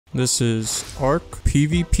This is Arc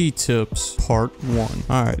PvP Tips Part 1.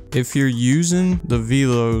 Alright, if you're using the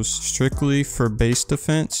velos strictly for base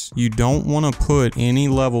defense, you don't want to put any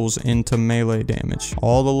levels into melee damage.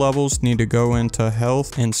 All the levels need to go into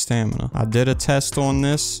health and stamina. I did a test on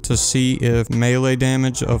this to see if melee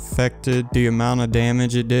damage affected the amount of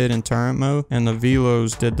damage it did in turret mode, and the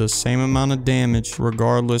velos did the same amount of damage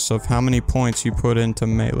regardless of how many points you put into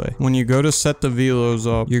melee. When you go to set the velos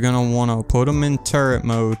up, you're going to want to put them in turret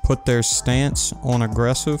mode, put their stance on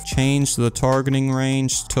aggressive, change the targeting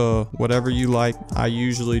range to whatever you like. I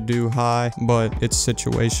usually do high, but it's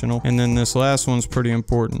situational. And then this last one's pretty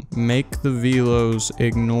important. Make the velos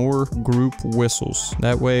ignore group whistles.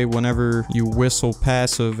 That way, whenever you whistle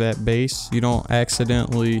passive at base, you don't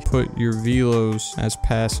accidentally put your velos as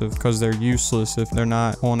passive because they're useless if they're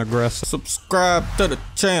not on aggressive. Subscribe to the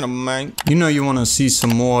channel, man. You know you want to see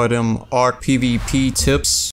some more of them Arc PvP tips.